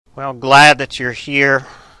Well, glad that you're here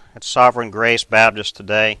at Sovereign Grace Baptist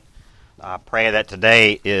today. I pray that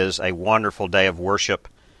today is a wonderful day of worship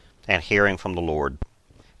and hearing from the Lord.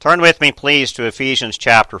 Turn with me, please, to Ephesians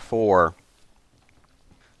chapter 4.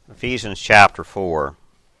 Ephesians chapter 4.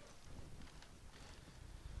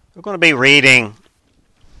 We're going to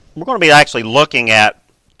be actually looking at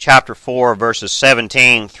chapter 4, verses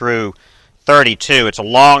 17 through 32. It's a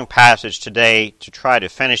long passage today to try to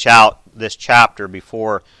finish out this chapter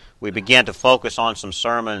before we begin to focus on some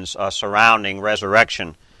sermons surrounding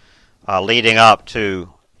resurrection leading up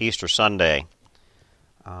to Easter Sunday.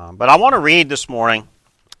 But I want to read this morning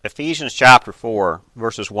Ephesians chapter 4,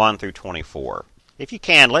 verses 1 through 24. If you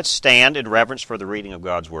can, let's stand in reverence for the reading of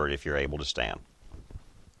God's Word, if you're able to stand.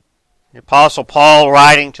 The Apostle Paul,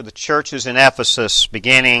 writing to the churches in Ephesus,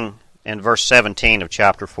 beginning in verse 17 of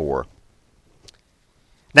chapter 4.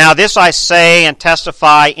 Now this I say and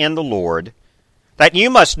testify in the Lord, that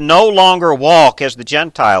you must no longer walk as the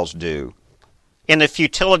Gentiles do, in the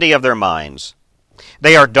futility of their minds.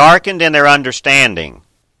 They are darkened in their understanding,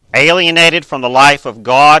 alienated from the life of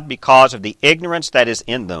God because of the ignorance that is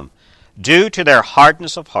in them, due to their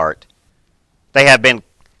hardness of heart. They have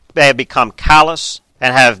become callous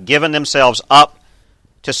and have given themselves up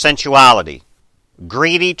to sensuality,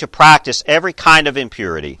 greedy to practice every kind of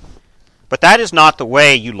impurity. But that is not the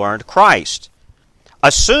way you learned Christ,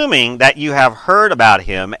 assuming that you have heard about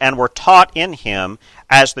him and were taught in him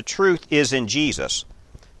as the truth is in Jesus,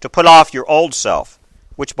 to put off your old self,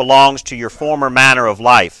 which belongs to your former manner of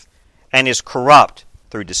life and is corrupt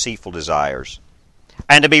through deceitful desires,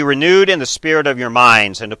 and to be renewed in the spirit of your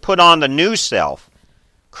minds, and to put on the new self,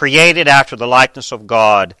 created after the likeness of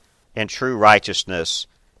God in true righteousness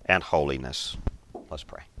and holiness. Let's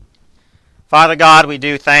pray. Father God, we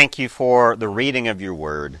do thank you for the reading of your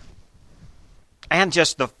word and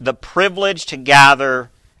just the privilege to gather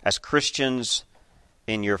as Christians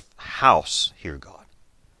in your house here, God.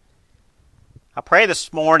 I pray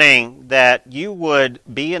this morning that you would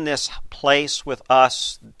be in this place with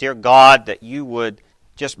us, dear God, that you would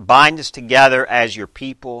just bind us together as your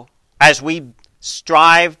people. As we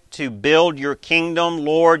strive to build your kingdom,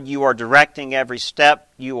 Lord, you are directing every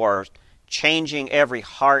step. You are changing every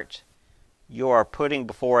heart. You are putting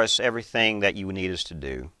before us everything that you need us to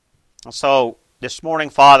do. And so this morning,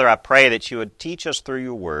 Father, I pray that you would teach us through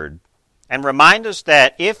your word and remind us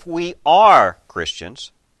that if we are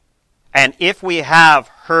Christians and if we have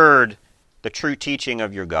heard the true teaching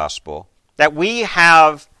of your gospel, that we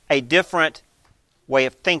have a different way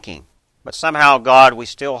of thinking. But somehow, God, we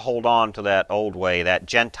still hold on to that old way, that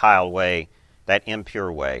Gentile way, that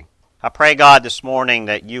impure way. I pray, God, this morning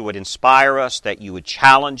that you would inspire us, that you would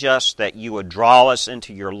challenge us, that you would draw us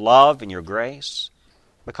into your love and your grace,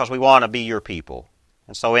 because we want to be your people.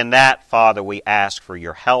 And so in that, Father, we ask for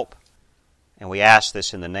your help, and we ask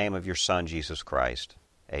this in the name of your Son, Jesus Christ.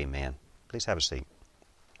 Amen. Please have a seat.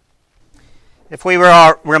 If we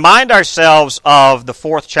remind ourselves of the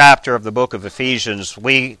 4th chapter of the book of Ephesians,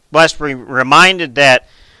 we must be reminded that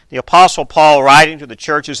the Apostle Paul, writing to the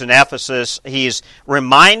churches in Ephesus, he's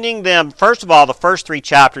reminding them, first of all, the first 3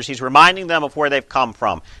 chapters, he's reminding them of where they've come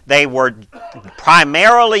from. They were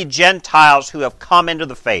primarily Gentiles who have come into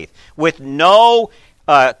the faith with no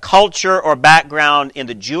culture or background in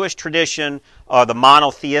the Jewish tradition or the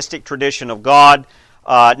monotheistic tradition of God.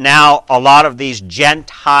 Now, a lot of these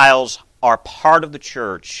Gentiles are part of the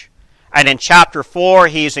church. And in chapter 4,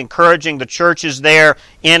 he's encouraging the churches there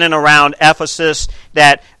in and around Ephesus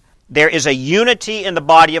that there is a unity in the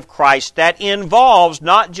body of Christ that involves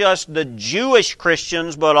not just the Jewish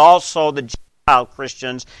Christians, but also the Gentile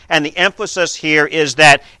Christians. And the emphasis here is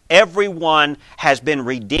that everyone has been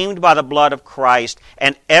redeemed by the blood of Christ,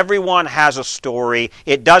 and everyone has a story.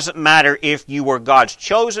 It doesn't matter if you were God's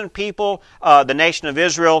chosen people, the nation of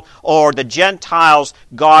Israel, or the Gentiles.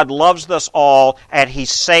 God loves us all, and he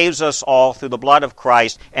saves us all through the blood of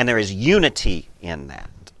Christ, and there is unity in that.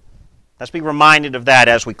 Let's be reminded of that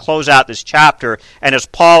as we close out this chapter, and as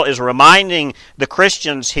Paul is reminding the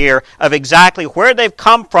Christians here of exactly where they've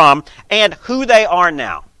come from and who they are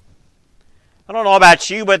now. I don't know about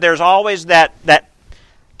you, but there's always that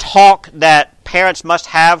talk that parents must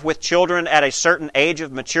have with children at a certain age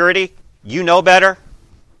of maturity. You know better.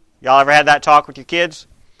 Y'all ever had that talk with your kids?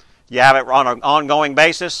 You have it on an ongoing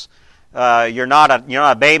basis. You're not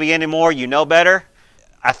a baby anymore. You know better.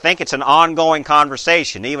 I think it's an ongoing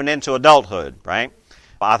conversation, even into adulthood, right?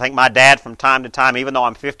 I think my dad from time to time, even though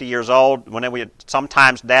I'm 50 years old,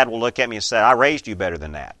 sometimes Dad will look at me and say, I raised you better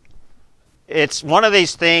than that. It's one of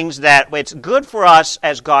these things that it's good for us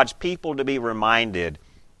as God's people to be reminded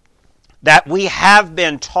that we have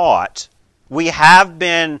been taught we have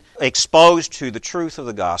been exposed to the truth of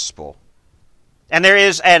the gospel. And there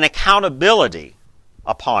is an accountability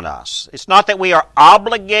upon us. It's not that we are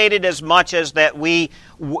obligated as much as that we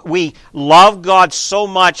love God so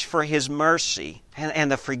much for His mercy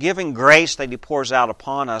and the forgiving grace that He pours out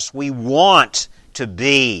upon us. We want to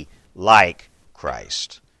be like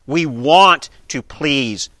Christ. We want to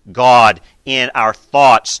please God in our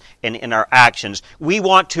thoughts and in our actions. We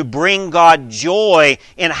want to bring God joy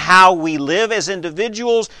in how we live as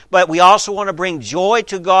individuals, but we also want to bring joy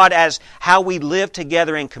to God as how we live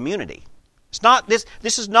together in community. It's not this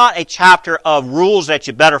is not a chapter of rules that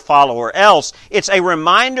you better follow or else. It's a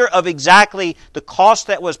reminder of exactly the cost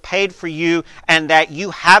that was paid for you and that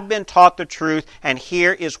you have been taught the truth, and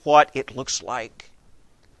here is what it looks like.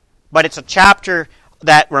 But it's a chapter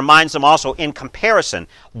that reminds them also in comparison.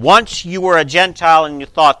 Once you were a Gentile and you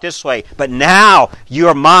thought this way, but now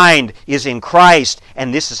your mind is in Christ,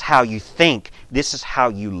 and this is how you think. This is how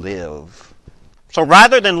you live. So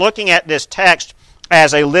rather than looking at this text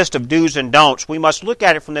as a list of do's and don'ts, we must look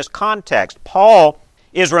at it from this context. Paul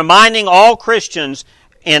is reminding all Christians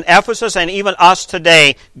in Ephesus and even us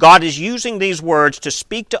today, God is using these words to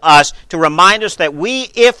speak to us, to remind us that we,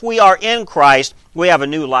 if we are in Christ, we have a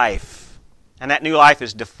new life. And that new life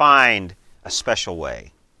is defined a special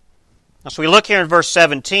way. So we look here in verse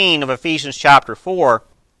 17 of Ephesians chapter 4.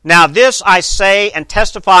 Now this I say and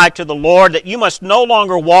testify to the Lord, that you must no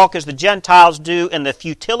longer walk as the Gentiles do in the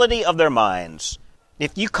futility of their minds.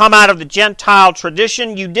 If you come out of the Gentile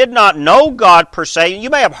tradition, you did not know God per se. You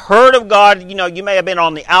may have heard of God. You may have been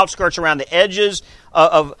on the outskirts, around the edges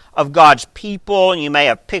of God's people, and you may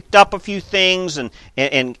have picked up a few things and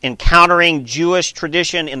encountering Jewish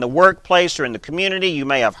tradition in the workplace or in the community. You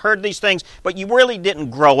may have heard these things, but you really didn't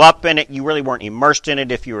grow up in it. You really weren't immersed in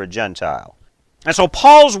it if you were a Gentile. And so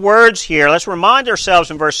Paul's words here, let's remind ourselves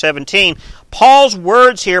in verse 17, Paul's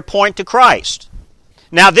words here point to Christ.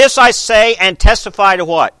 Now this I say and testify to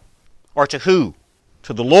what? Or to who?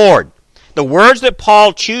 To the Lord. The words that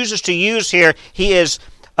Paul chooses to use here, he is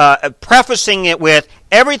prefacing it with,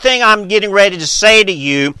 everything I'm getting ready to say to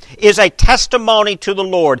you is a testimony to the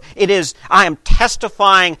Lord. It is, I am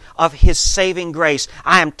testifying of His saving grace.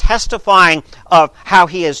 I am testifying of how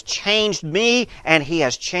He has changed me and He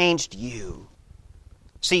has changed you.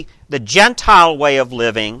 See, the Gentile way of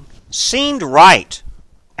living seemed right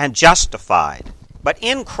and justified. But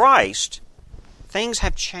in Christ, things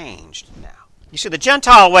have changed now. You see, the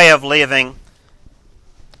Gentile way of living,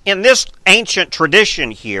 in this ancient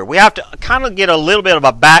tradition here, we have to kind of get a little bit of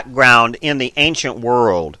a background in the ancient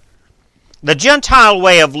world. The Gentile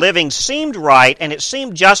way of living seemed right and it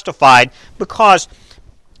seemed justified because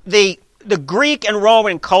the Greek and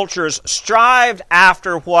Roman cultures strived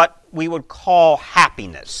after what we would call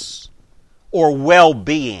happiness or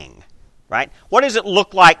well-being, right? What does it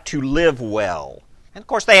look like to live well? And of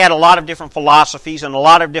course, they had a lot of different philosophies and a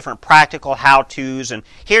lot of different practical how-tos. And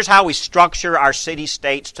here's how we structure our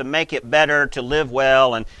city-states to make it better, to live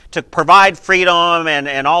well, and to provide freedom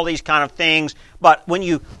and all these kind of things. But when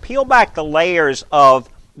you peel back the layers of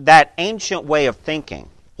that ancient way of thinking,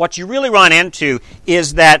 what you really run into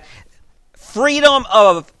is that freedom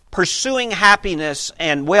of pursuing happiness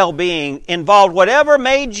and well-being involved whatever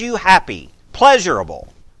made you happy, pleasurable.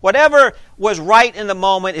 Whatever was right in the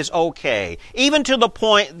moment is okay. Even to the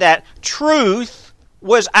point that truth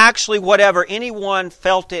was actually whatever anyone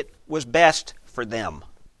felt it was best for them.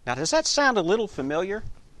 Now, does that sound a little familiar?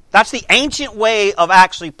 That's the ancient way of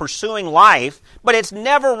actually pursuing life, but it's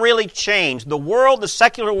never really changed. The world, the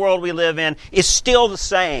secular world we live in, is still the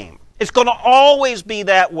same. It's going to always be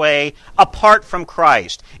that way apart from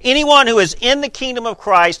Christ. Anyone who is in the kingdom of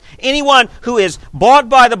Christ, anyone who is bought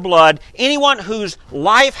by the blood, anyone whose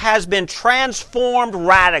life has been transformed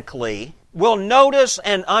radically, will notice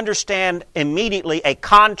and understand immediately a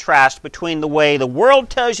contrast between the way the world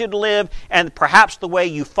tells you to live and perhaps the way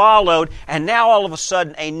you followed, and now all of a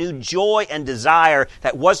sudden a new joy and desire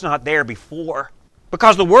that was not there before.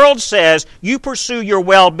 Because the world says you pursue your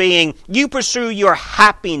well-being, you pursue your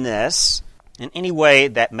happiness in any way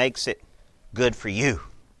that makes it good for you.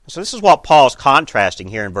 So this is what Paul's contrasting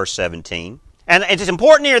here in verse 17. And it's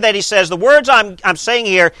important here that he says, the words I'm saying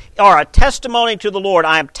here are a testimony to the Lord.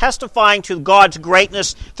 I am testifying to God's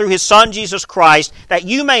greatness through His Son, Jesus Christ, that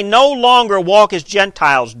you may no longer walk as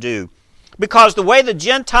Gentiles do. Because the way the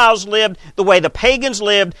Gentiles lived, the way the pagans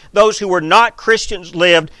lived, those who were not Christians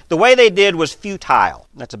lived, the way they did was futile.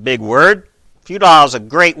 That's a big word. Futile is a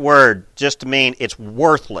great word just to mean it's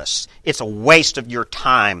worthless. It's a waste of your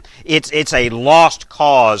time. It's a lost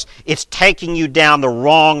cause. It's taking you down the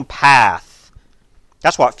wrong path.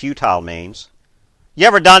 That's what futile means. You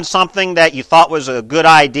ever done something that you thought was a good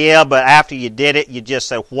idea, but after you did it, you just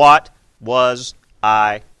said, "What was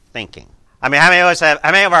I thinking?" I mean, how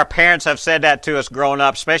many of our parents have said that to us growing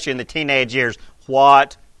up, especially in the teenage years?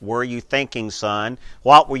 What were you thinking, son?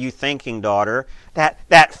 What were you thinking, daughter?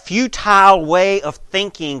 That futile way of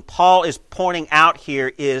thinking Paul is pointing out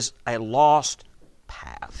here is a lost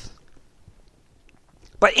path.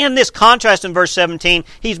 But in this contrast in verse 17,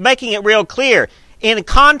 he's making it real clear. In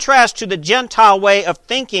contrast to the Gentile way of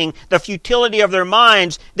thinking, the futility of their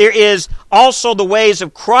minds, there is also the ways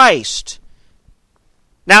of Christ.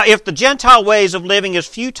 Now, if the Gentile ways of living is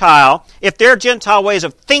futile, if their Gentile ways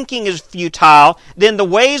of thinking is futile, then the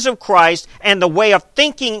ways of Christ and the way of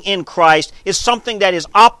thinking in Christ is something that is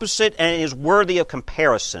opposite and is worthy of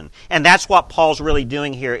comparison. And that's what Paul's really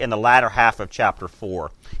doing here in the latter half of chapter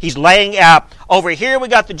 4. He's laying out, over here we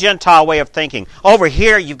got the Gentile way of thinking. Over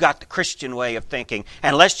here you've got the Christian way of thinking.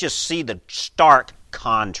 And let's just see the stark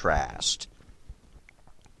contrast.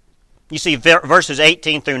 You see, verses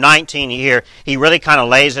 18 through 19 here, he really kind of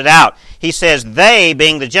lays it out. He says, they,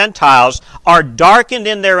 being the Gentiles, are darkened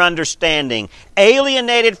in their understanding,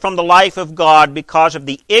 alienated from the life of God because of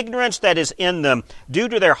the ignorance that is in them due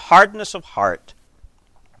to their hardness of heart.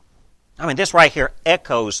 I mean, this right here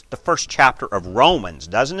echoes the first chapter of Romans,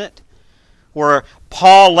 doesn't it? Where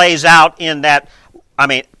Paul lays out in that, I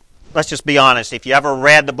mean, let's just be honest. If you ever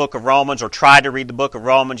read the book of Romans or tried to read the book of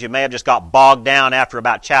Romans, you may have just got bogged down after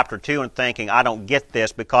about chapter 2 and thinking, I don't get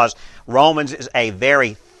this, because Romans is a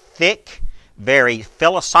very thick, very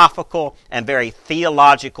philosophical, and very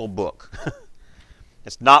theological book.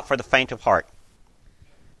 It's not for the faint of heart.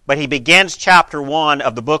 But he begins chapter 1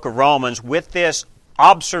 of the book of Romans with this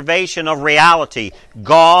observation of reality.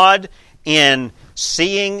 God, in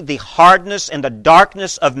seeing the hardness and the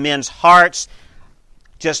darkness of men's hearts,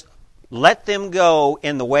 just let them go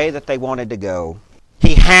in the way that they wanted to go.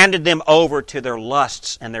 He handed them over to their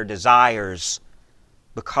lusts and their desires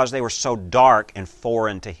because they were so dark and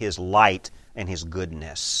foreign to His light and His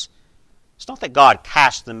goodness. It's not that God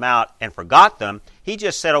cast them out and forgot them. He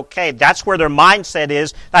just said, okay, that's where their mindset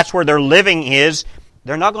is. That's where their living is.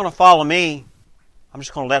 They're not going to follow me. I'm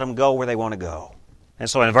just going to let them go where they want to go. And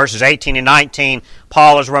so in verses 18 and 19,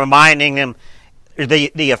 Paul is reminding them,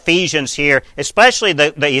 the Ephesians here, especially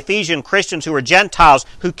the Ephesian Christians who were Gentiles,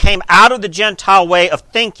 who came out of the Gentile way of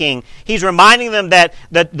thinking. He's reminding them that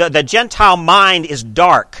the Gentile mind is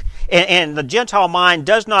dark. And the Gentile mind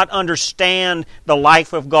does not understand the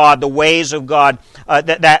life of God, the ways of God,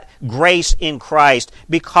 that grace in Christ,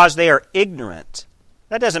 because they are ignorant.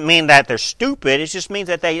 That doesn't mean that they're stupid. It just means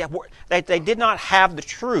that they did not have the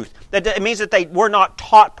truth. It means that they were not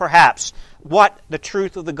taught, perhaps, what the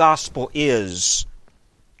truth of the gospel is.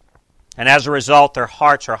 And as a result, their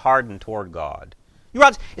hearts are hardened toward God.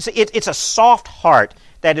 It's a soft heart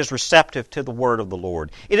that is receptive to the word of the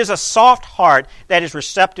Lord. It is a soft heart that is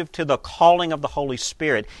receptive to the calling of the Holy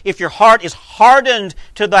Spirit. If your heart is hardened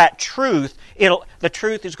to that truth, the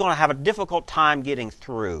truth is going to have a difficult time getting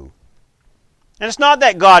through. And it's not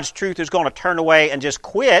that God's truth is going to turn away and just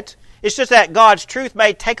quit. It's just that God's truth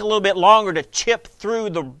may take a little bit longer to chip through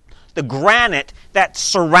the granite that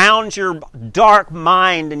surrounds your dark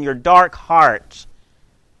mind and your dark heart.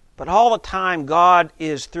 But all the time, God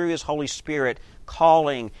is, through His Holy Spirit,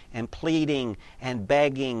 calling and pleading and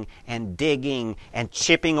begging and digging and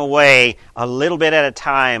chipping away a little bit at a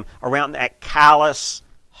time around that callous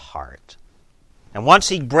heart. And once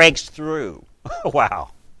He breaks through, wow.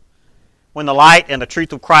 When the light and the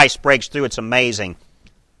truth of Christ breaks through, it's amazing.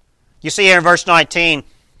 You see here in verse 19,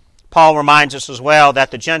 Paul reminds us as well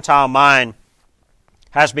that the Gentile mind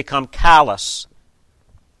has become callous,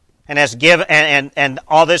 and and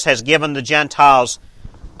all this has given the Gentiles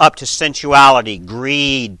up to sensuality,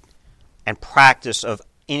 greed, and practice of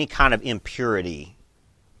any kind of impurity.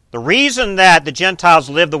 The reason that the Gentiles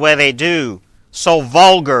live the way they do, so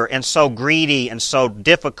vulgar and so greedy and so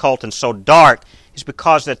difficult and so dark, is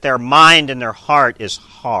because that their mind and their heart is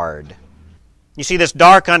hard. You see, this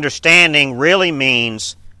dark understanding really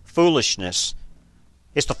means foolishness.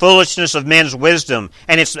 It's the foolishness of men's wisdom,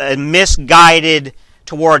 and it's misguided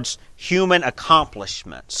towards human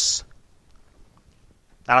accomplishments.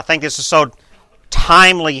 And I think this is so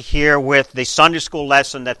timely here with the Sunday school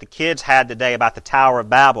lesson that the kids had today about the Tower of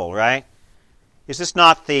Babel, right? Is this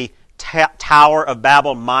not the Tower of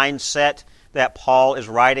Babel mindset that Paul is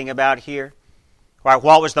writing about here? Right,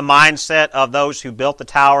 what was the mindset of those who built the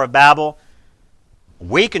Tower of Babel?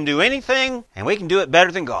 We can do anything, and we can do it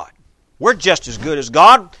better than God. We're just as good as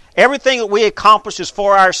God. Everything that we accomplish is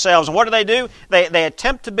for ourselves. And what do? They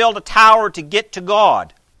attempt to build a tower to get to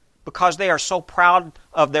God. because they are so proud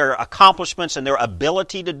of their accomplishments and their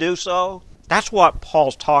ability to do so. That's what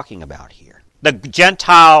Paul's talking about here. The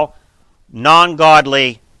Gentile,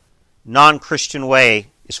 non-godly, non-Christian way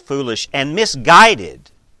is foolish and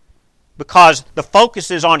misguided because the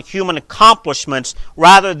focus is on human accomplishments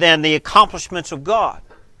rather than the accomplishments of God.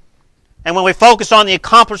 And when we focus on the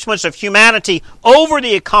accomplishments of humanity over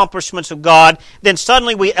the accomplishments of God, then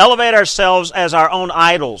suddenly we elevate ourselves as our own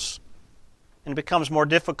idols. And it becomes more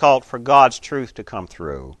difficult for God's truth to come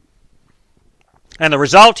through. And the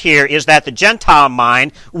result here is that the Gentile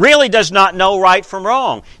mind really does not know right from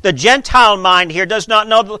wrong. The Gentile mind here does not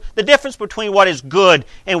know the difference between what is good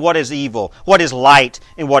and what is evil, what is light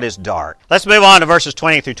and what is dark. Let's move on to verses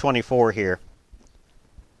 20 through 24 here.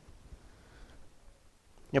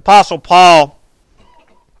 The Apostle Paul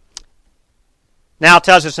now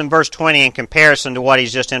tells us in verse 20 in comparison to what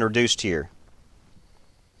he's just introduced here.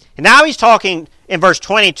 And now he's talking in verse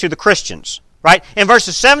 20 to the Christians, right? In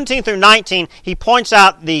verses 17 through 19, he points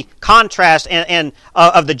out the contrast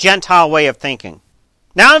of the Gentile way of thinking.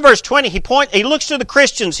 Now in verse 20, he looks to the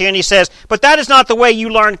Christians here and he says, but that is not the way you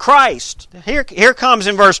learned Christ. Here comes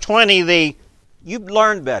in verse 20 you've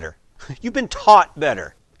learned better. You've been taught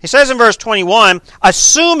better. He says in verse 21,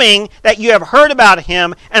 assuming that you have heard about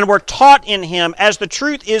Him and were taught in Him as the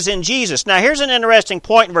truth is in Jesus. Now here's an interesting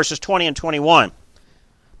point in verses 20 and 21.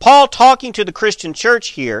 Paul, talking to the Christian church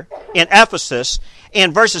here in Ephesus,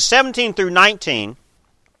 in verses 17 through 19,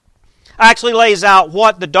 actually lays out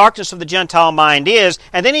what the darkness of the Gentile mind is,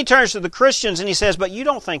 and then he turns to the Christians and he says, but you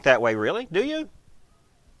don't think that way really, do you?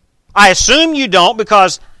 I assume you don't,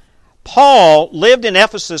 because Paul lived in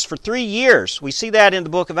Ephesus for 3 years. We see that in the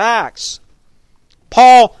book of Acts.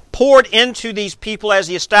 Paul poured into these people as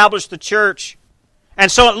he established the church.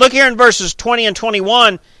 And so look here in verses 20 and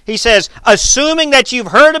 21, he says, assuming that you've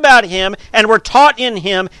heard about Him and were taught in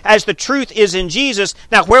Him as the truth is in Jesus.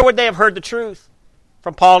 Now, where would they have heard the truth?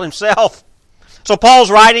 From Paul himself. So Paul's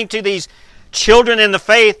writing to these children in the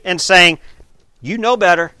faith and saying, you know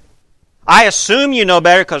better. I assume you know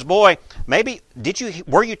better because, boy, maybe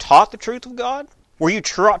were you taught the truth of God? Were you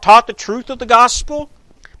taught the truth of the gospel?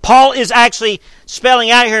 Paul is actually spelling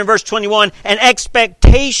out here in verse 21 an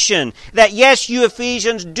expectation that, yes, you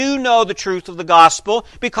Ephesians do know the truth of the gospel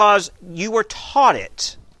because you were taught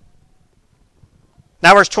it.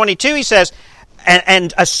 Now, verse 22, he says,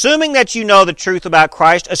 and assuming that you know the truth about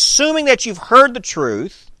Christ, assuming that you've heard the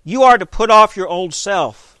truth, you are to put off your old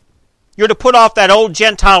self. You're to put off that old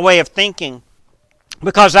Gentile way of thinking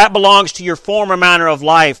because that belongs to your former manner of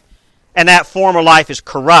life, and that former life is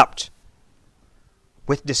corrupt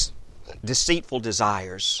with deceitful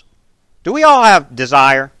desires. Do we all have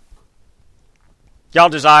desire? Y'all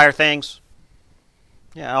desire things?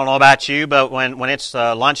 Yeah, I don't know about you, but when it's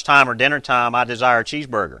lunchtime or dinner time, I desire a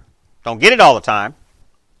cheeseburger. Don't get it all the time.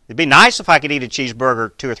 It'd be nice if I could eat a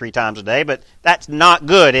cheeseburger 2 or 3 times a day, but that's not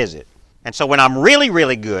good, is it? And so when I'm really,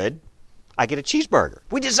 really good, I get a cheeseburger.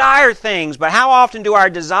 We desire things, but how often do our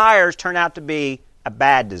desires turn out to be a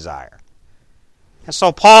bad desire? And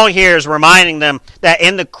so Paul here is reminding them that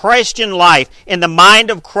in the Christian life, in the mind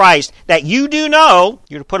of Christ, that you do know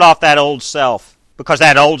you're to put off that old self, because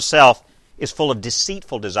that old self is full of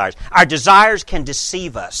deceitful desires. Our desires can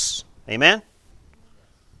deceive us. Amen?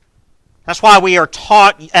 That's why we are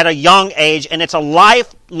taught at a young age, and it's a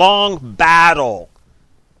lifelong battle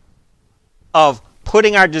of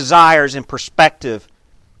putting our desires in perspective.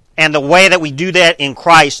 And the way that we do that in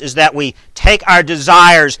Christ is that we take our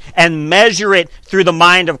desires and measure it through the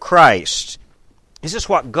mind of Christ. Is this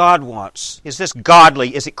what God wants? Is this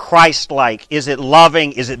godly? Is it Christ-like? Is it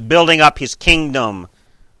loving? Is it building up His kingdom?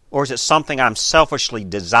 Or is it something I'm selfishly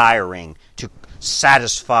desiring to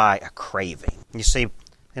satisfy a craving? You see,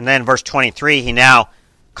 and then verse 23, he now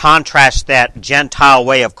contrasts that Gentile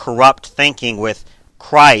way of corrupt thinking with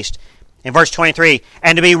Christ. In verse 23,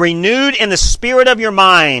 and to be renewed in the spirit of your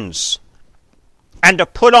minds, and to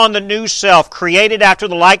put on the new self, created after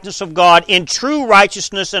the likeness of God, in true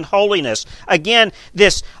righteousness and holiness. Again,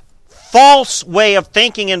 this false way of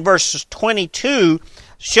thinking in verse 22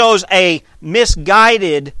 shows a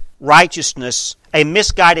misguided righteousness, a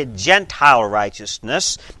misguided Gentile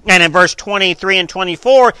righteousness. And in verse 23 and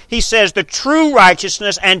 24, he says the true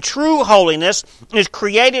righteousness and true holiness is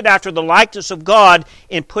created after the likeness of God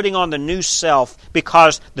in putting on the new self,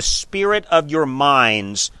 because the spirit of your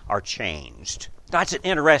minds are changed. That's an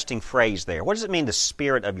interesting phrase there. What does it mean, the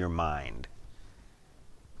spirit of your mind?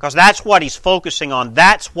 Because that's what he's focusing on.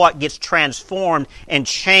 That's what gets transformed and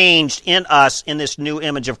changed in us in this new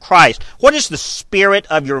image of Christ. What is the spirit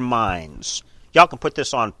of your minds? Y'all can put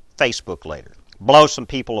this on Facebook later. Blow some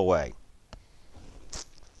people away.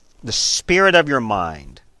 The spirit of your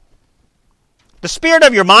mind. The spirit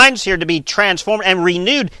of your mind is here to be transformed and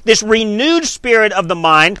renewed. This renewed spirit of the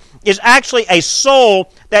mind is actually a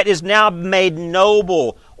soul that is now made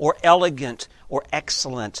noble or elegant or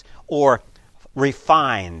excellent or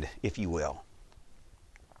refined, if you will.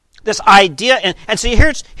 This idea, and see,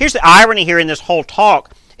 here's the irony here in this whole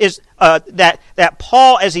talk, is that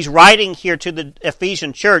Paul, as he's writing here to the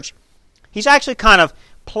Ephesian church, he's actually kind of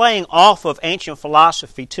playing off of ancient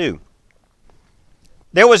philosophy too.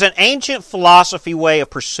 There was an ancient philosophy way of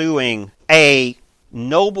pursuing a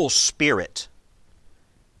noble spirit.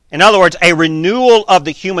 In other words, a renewal of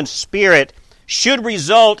the human spirit should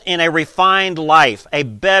result in a refined life, a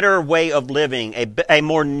better way of living, a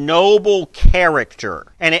more noble character.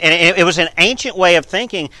 And it was an ancient way of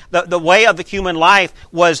thinking. The way of the human life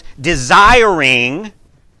was desiring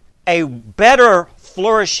a better,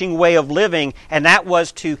 flourishing way of living, and that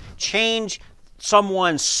was to change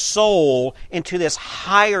someone's soul into this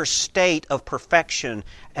higher state of perfection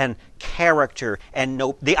and character, and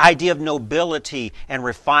the idea of nobility and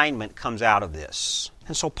refinement comes out of this.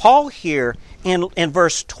 And so Paul here in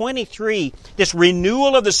verse 23, this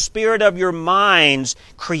renewal of the spirit of your minds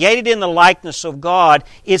created in the likeness of God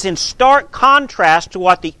is in stark contrast to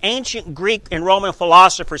what the ancient Greek and Roman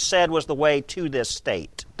philosophers said was the way to this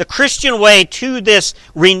state. The Christian way to this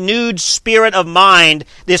renewed spirit of mind,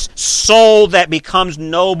 this soul that becomes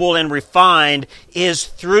noble and refined, is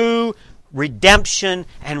through redemption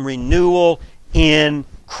and renewal in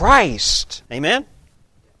Christ. Amen?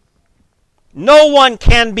 No one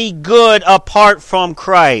can be good apart from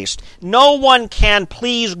Christ. No one can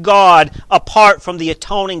please God apart from the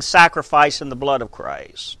atoning sacrifice in the blood of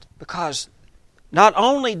Christ. Because not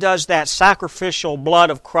only does that sacrificial blood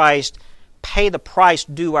of Christ pay the price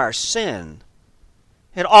due our sin,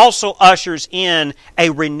 it also ushers in a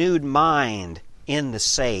renewed mind in the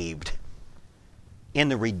saved, in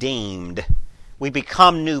the redeemed. We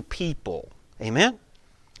become new people. Amen?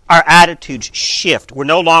 Our attitudes shift. We're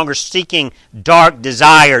no longer seeking dark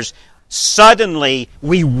desires. Suddenly,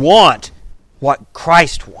 we want what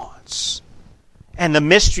Christ wants. And the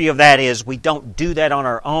mystery of that is we don't do that on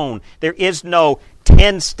our own. There is no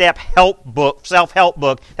 10-step help book, self-help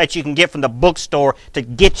book that you can get from the bookstore to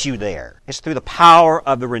get you there. It's through the power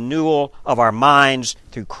of the renewal of our minds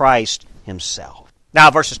through Christ Himself.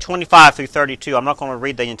 Now, verses 25 through 32, I'm not going to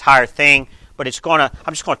read the entire thing, but I'm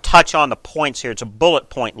just going to touch on the points here. It's a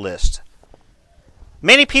bullet point list.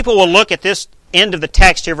 Many people will look at this end of the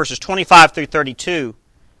text here, verses 25 through 32,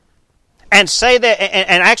 and say that,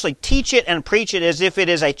 and actually teach it and preach it as if it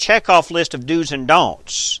is a checkoff list of do's and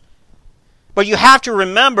don'ts. But you have to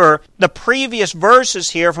remember the previous verses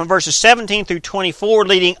here from verses 17 through 24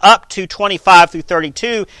 leading up to 25 through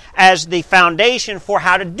 32 as the foundation for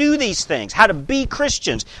how to do these things, how to be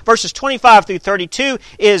Christians. Verses 25 through 32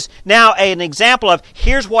 is now an example of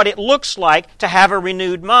here's what it looks like to have a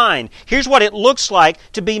renewed mind. Here's what it looks like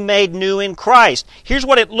to be made new in Christ. Here's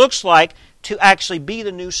what it looks like to actually be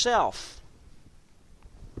the new self.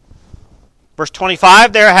 Verse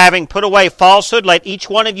 25, there having put away falsehood, let each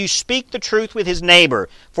one of you speak the truth with his neighbor,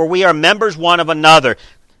 for we are members one of another.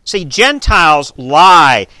 See, Gentiles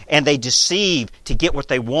lie and they deceive to get what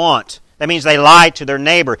they want. That means they lie to their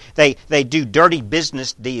neighbor. They do dirty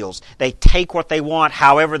business deals. They take what they want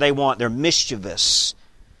however they want. They're mischievous.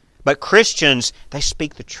 But Christians, they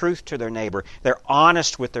speak the truth to their neighbor. They're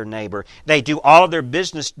honest with their neighbor. They do all of their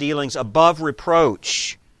business dealings above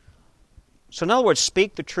reproach. So in other words,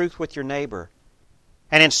 speak the truth with your neighbor.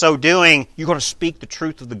 And in so doing, you're going to speak the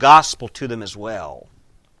truth of the gospel to them as well.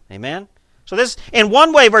 Amen? So this, in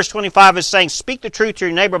one way, verse 25 is saying, speak the truth to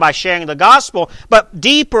your neighbor by sharing the gospel. But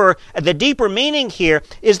the deeper meaning here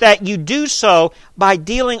is that you do so by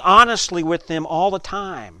dealing honestly with them all the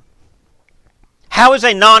time. How is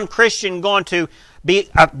a non-Christian going to be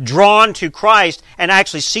drawn to Christ and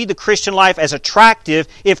actually see the Christian life as attractive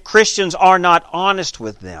if Christians are not honest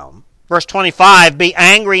with them? Verse 25,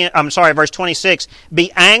 verse 26,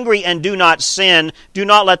 be angry and do not sin. Do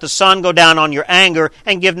not let the sun go down on your anger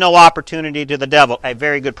and give no opportunity to the devil. A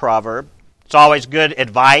very good proverb. It's always good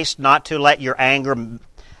advice not to let your anger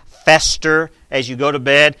fester as you go to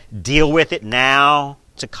bed. Deal with it now.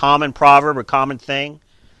 It's a common proverb, a common thing.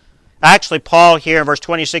 Actually, Paul here in verse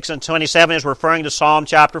 26 and 27 is referring to Psalm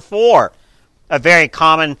chapter 4. A very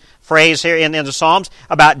common phrase here in the Psalms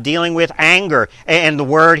about dealing with anger. And the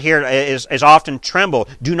word here is often tremble.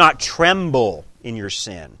 Do not tremble in your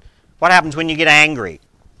sin. What happens when you get angry?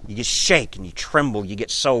 You just shake and you tremble. You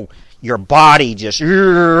get so, your body just,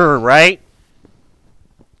 right?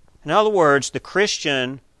 In other words, the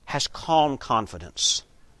Christian has calm confidence.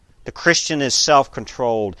 The Christian is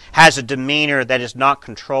self-controlled, has a demeanor that is not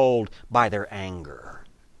controlled by their anger.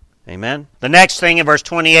 Amen? The next thing in verse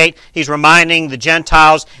 28, he's reminding the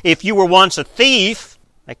Gentiles, if you were once a thief,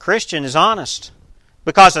 a Christian is honest.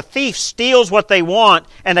 Because a thief steals what they want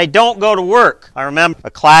and they don't go to work. I remember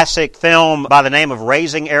a classic film by the name of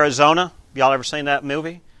Raising Arizona. Y'all ever seen that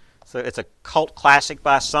movie? So it's a cult classic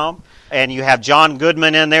by some. And you have John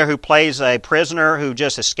Goodman in there who plays a prisoner who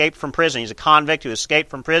just escaped from prison. He's a convict who escaped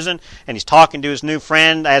from prison, and he's talking to his new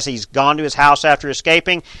friend as he's gone to his house after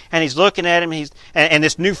escaping, and he's looking at him, and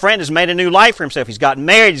this new friend has made a new life for himself. He's gotten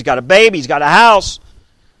married, he's got a baby, he's got a house.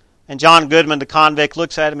 And John Goodman, the convict,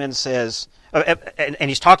 looks at him and says, and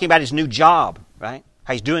he's talking about his new job, right?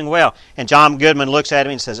 How he's doing well. And John Goodman looks at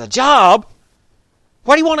him and says, a job?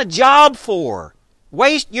 What do you want a job for?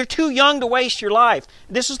 You're too young to waste your life.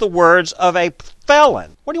 This is the words of a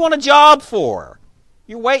felon. What do you want a job for?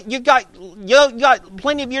 You got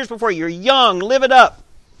plenty of years before you. You're young. Live it up.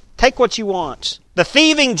 Take what you want. The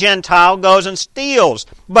thieving Gentile goes and steals,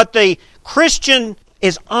 but the Christian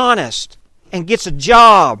is honest and gets a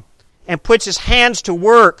job and puts his hands to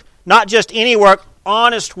work, not just any work,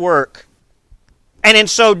 honest work. And in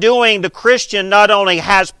so doing, the Christian not only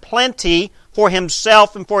has plenty for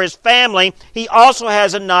himself and for his family, he also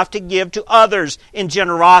has enough to give to others in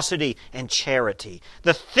generosity and charity.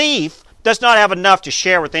 The thief does not have enough to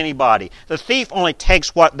share with anybody. The thief only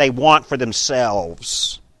takes what they want for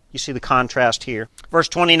themselves. You see the contrast here. Verse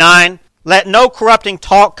 29, let no corrupting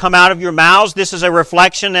talk come out of your mouths. This is a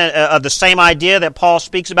reflection of the same idea that Paul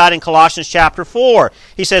speaks about in Colossians chapter 4.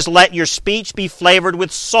 He says, let your speech be flavored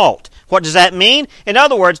with salt. What does that mean? In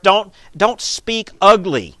other words, don't speak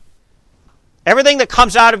ugly. Everything that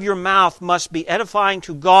comes out of your mouth must be edifying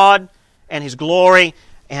to God and His glory,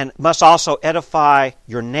 and must also edify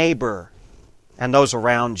your neighbor and those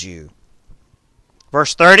around you.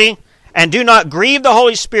 Verse 30, and do not grieve the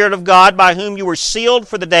Holy Spirit of God, by whom you were sealed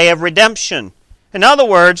for the day of redemption. In other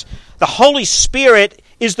words, the Holy Spirit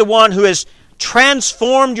is the one who has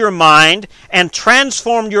transformed your mind and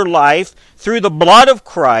transformed your life through the blood of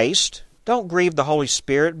Christ. Don't grieve the Holy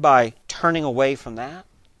Spirit by turning away from that.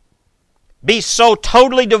 Be so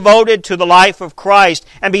totally devoted to the life of Christ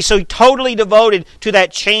and be so totally devoted to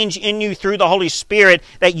that change in you through the Holy Spirit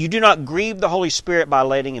that you do not grieve the Holy Spirit by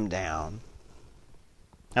letting Him down.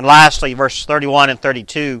 And lastly, verses 31 and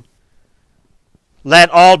 32, let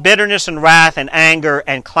all bitterness and wrath and anger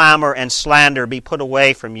and clamor and slander be put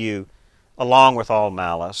away from you, along with all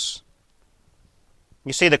malice.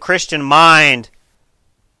 You see, the Christian mind,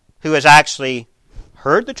 who has actually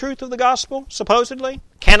heard the truth of the gospel, supposedly,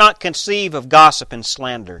 cannot conceive of gossip and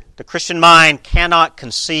slander. The Christian mind cannot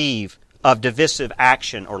conceive of divisive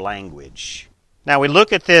action or language. Now we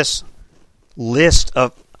look at this list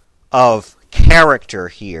of character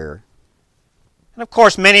here. And of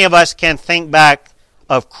course, many of us can think back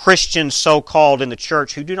of Christians so-called in the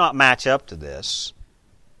church who do not match up to this.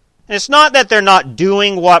 And it's not that they're not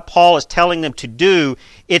doing what Paul is telling them to do.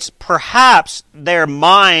 It's perhaps their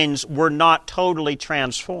minds were not totally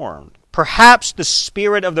transformed. Perhaps the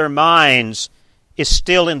spirit of their minds is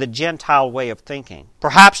still in the Gentile way of thinking.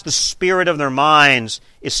 Perhaps the spirit of their minds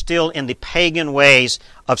is still in the pagan ways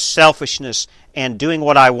of selfishness and doing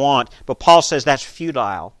what I want. But Paul says that's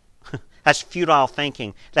futile. That's futile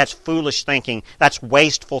thinking. That's foolish thinking. That's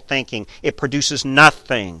wasteful thinking. It produces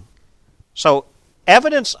nothing. So,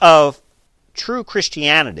 evidence of true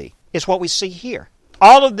Christianity is what we see here.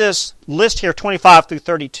 All of this list here, 25 through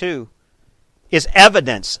 32, is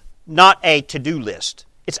evidence, not a to-do list.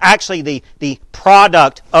 It's actually the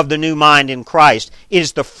product of the new mind in Christ. It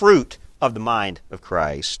is the fruit of the mind of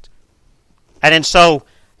Christ. And so,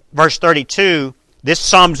 verse 32, this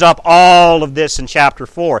sums up all of this in chapter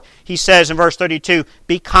 4. He says in verse 32,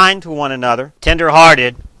 be kind to one another,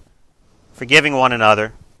 tender-hearted, forgiving one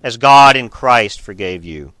another, as God in Christ forgave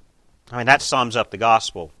you. I mean, that sums up the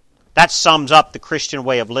gospel. That sums up the Christian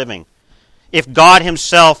way of living. If God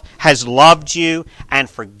Himself has loved you and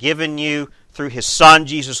forgiven you through His Son,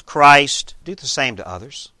 Jesus Christ, do the same to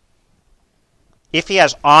others. If He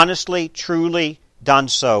has honestly, truly done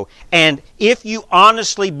so, and if you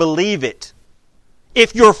honestly believe it,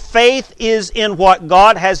 if your faith is in what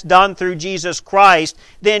God has done through Jesus Christ,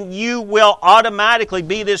 then you will automatically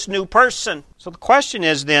be this new person. So the question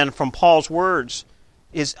is then, from Paul's words,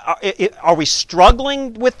 are we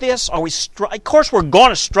struggling with this? Of course we're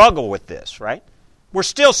going to struggle with this, right? We're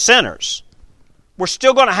still sinners. We're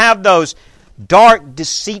still going to have those dark,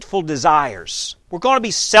 deceitful desires. We're going to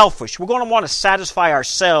be selfish. We're going to want to satisfy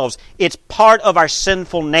ourselves. It's part of our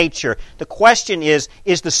sinful nature. The question is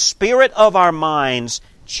the spirit of our minds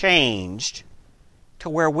changed to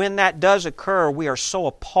where when that does occur, we are so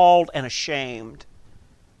appalled and ashamed.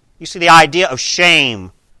 You see, the idea of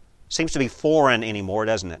shame seems to be foreign anymore,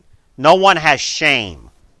 doesn't it? No one has shame.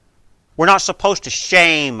 We're not supposed to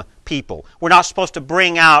shame people. We're not supposed to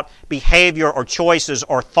bring out behavior or choices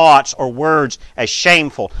or thoughts or words as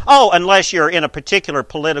shameful. Oh, unless you're in a particular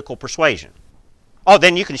political persuasion. Oh,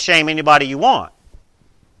 then you can shame anybody you want.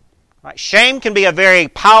 Right? Shame can be a very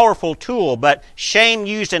powerful tool, but shame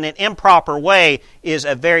used in an improper way is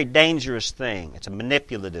a very dangerous thing. It's a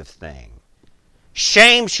manipulative thing.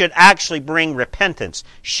 Shame should actually bring repentance.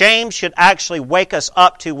 Shame should actually wake us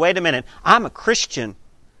up to, wait a minute, I'm a Christian.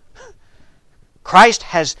 Christ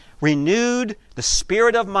has renewed the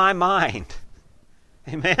spirit of my mind.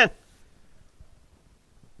 Amen?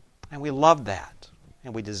 And we love that,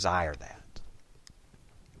 and we desire that.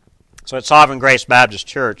 So at Sovereign Grace Baptist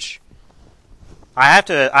Church, I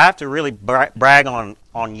have to really brag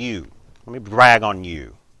on you. Let me brag on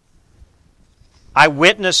you. I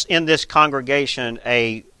witness in this congregation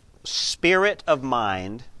a spirit of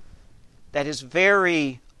mind that is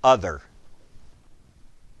very other.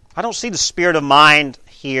 I don't see the spirit of mind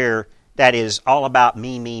here that is all about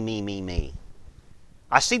me, me, me, me, me.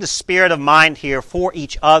 I see the spirit of mind here for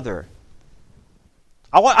each other.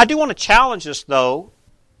 I do want to challenge us, though,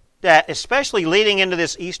 that especially leading into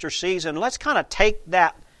this Easter season, let's kind of take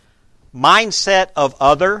that mindset of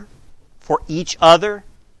other for each other,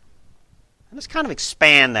 and let's kind of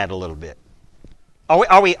expand that a little bit.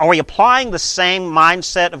 Are we applying the same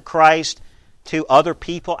mindset of Christ to other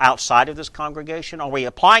people outside of this congregation? Are we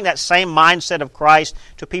applying that same mindset of Christ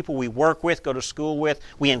to people we work with, go to school with,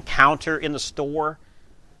 we encounter in the store?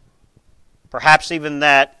 Perhaps even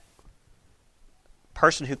that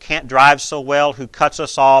person who can't drive so well, who cuts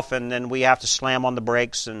us off, and then we have to slam on the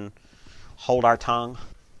brakes and hold our tongue.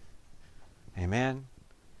 Amen?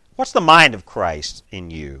 What's the mind of Christ in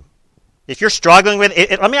you? If you're struggling with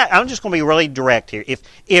it, I'm just going to be really direct here.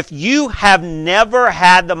 If you have never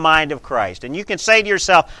had the mind of Christ, and you can say to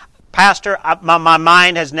yourself, Pastor, my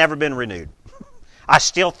mind has never been renewed. I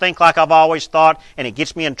still think like I've always thought, and it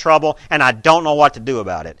gets me in trouble, and I don't know what to do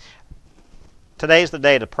about it. Today's the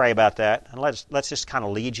day to pray about that, and let's just kind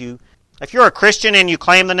of lead you. If you're a Christian and you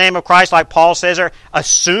claim the name of Christ, like Paul says there,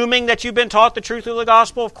 assuming that you've been taught the truth of the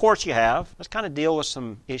gospel, of course you have. Let's kind of deal with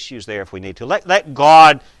some issues there if we need to. Let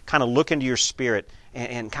God kind of look into your spirit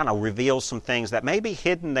and kind of reveal some things that may be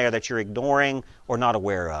hidden there that you're ignoring or not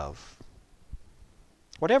aware of.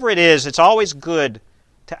 Whatever it is, it's always good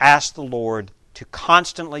to ask the Lord to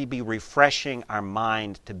constantly be refreshing our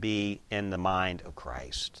mind to be in the mind of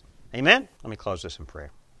Christ. Amen? Let me close this in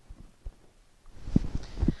prayer.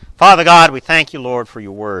 Father God, we thank you, Lord, for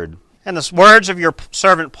your word. And the words of your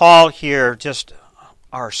servant Paul here just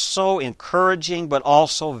are so encouraging, but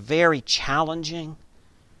also very challenging.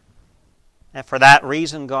 And for that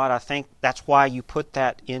reason, God, I think that's why you put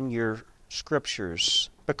that in your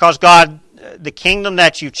scriptures. Because, God, the kingdom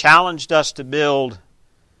that you challenged us to build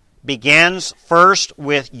begins first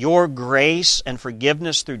with your grace and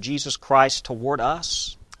forgiveness through Jesus Christ toward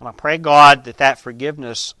us. And I pray, God, that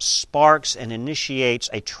forgiveness sparks and initiates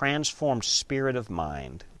a transformed spirit of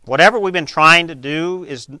mind. Whatever we've been trying to do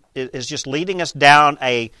is just leading us down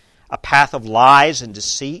a path of lies and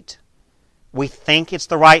deceit. We think it's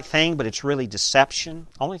the right thing, but it's really deception.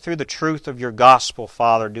 Only through the truth of your gospel,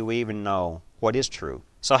 Father, do we even know what is true.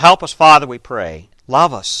 So help us, Father, we pray.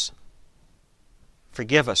 Love us.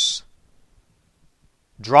 Forgive us.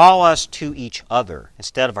 Draw us to each other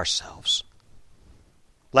instead of ourselves.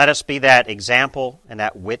 Let us be that example and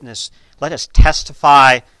that witness. Let us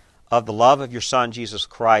testify of the love of your Son, Jesus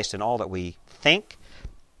Christ, in all that we think.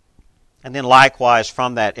 And then likewise,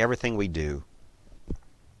 from that, everything we do.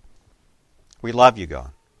 We love you,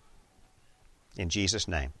 God. In Jesus'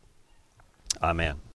 name, amen.